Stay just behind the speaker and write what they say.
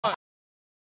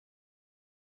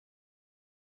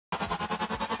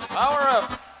Power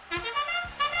up.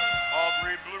 All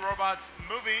three blue robots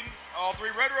moving. All three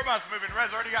red robots moving.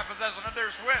 Red's already got possession of their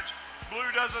switch. Blue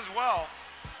does as well.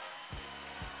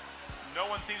 No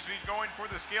one seems to be going for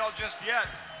the scale just yet.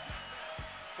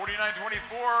 49-24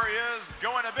 is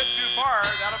going a bit too far.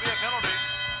 That'll be a penalty.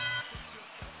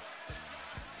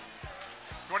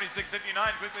 26-59,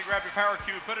 quickly grab your power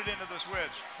cube, put it into the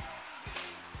switch.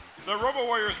 The Robo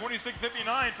Warriors,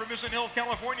 26-59 from Mission Hills,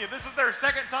 California. This is their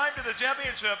second time to the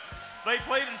championship. They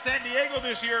played in San Diego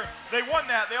this year. They won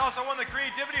that. They also won the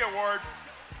Creativity Award.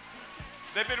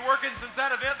 They've been working since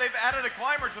that event. They've added a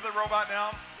climber to the robot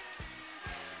now.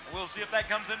 We'll see if that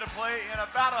comes into play in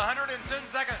about 110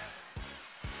 seconds.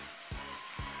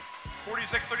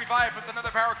 46-35 puts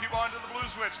another power cube onto the blue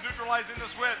switch, neutralizing the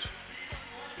switch.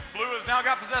 Blue has now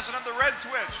got possession of the red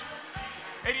switch.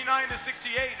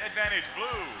 89-68 advantage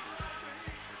blue.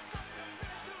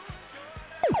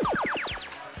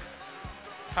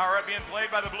 Power up being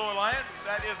played by the Blue Alliance.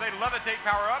 That is a levitate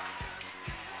power up.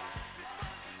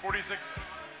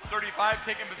 46-35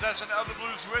 taking possession of the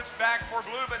blue switch, back for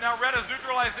blue, but now red has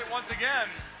neutralized it once again.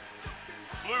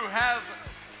 Blue has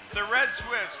the red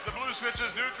switch, the blue switch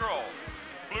is neutral.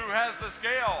 Blue has the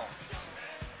scale.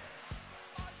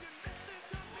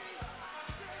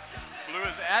 Blue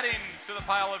is adding to the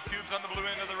pile of cubes on the blue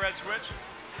end of the red switch.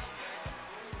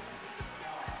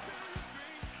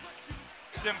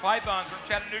 Stem Pythons from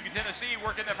Chattanooga, Tennessee,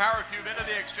 working the power cube into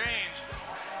the exchange.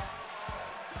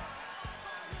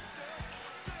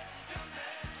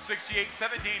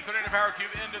 68-17, putting the power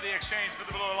cube into the exchange for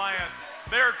the Blue Alliance.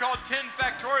 They are called 10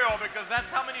 factorial because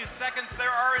that's how many seconds there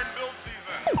are in build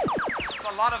season. It's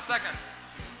a lot of seconds.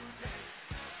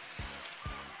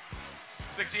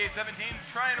 68-17,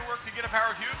 trying to work to get a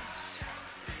power cube.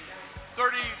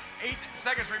 38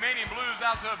 seconds remaining, Blue's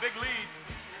out to a big lead.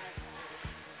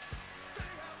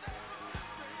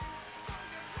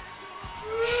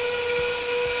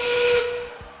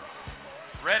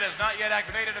 Red has not yet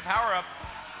activated a power-up.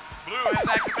 Blue has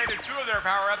activated two of their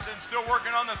power-ups and still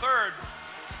working on the third.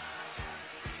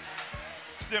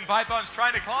 Stem Python's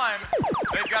trying to climb.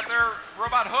 They've got their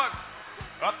robot hooked.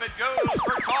 Up it goes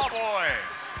for Tall Boy.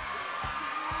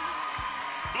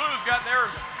 Blue's got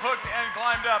theirs hooked and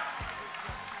climbed up.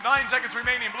 9 seconds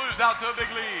remaining. Blue's out to a big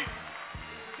lead.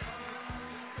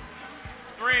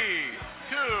 3,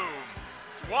 2,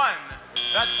 1.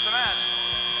 That's the match.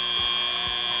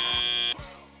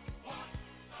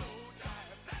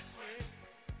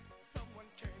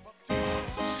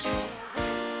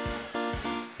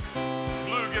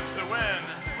 Blue gets the win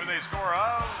with a score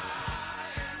of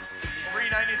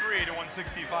 393 to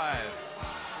 165.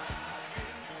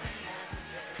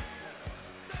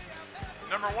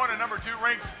 Number 1 and number 2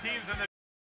 ranked teams in the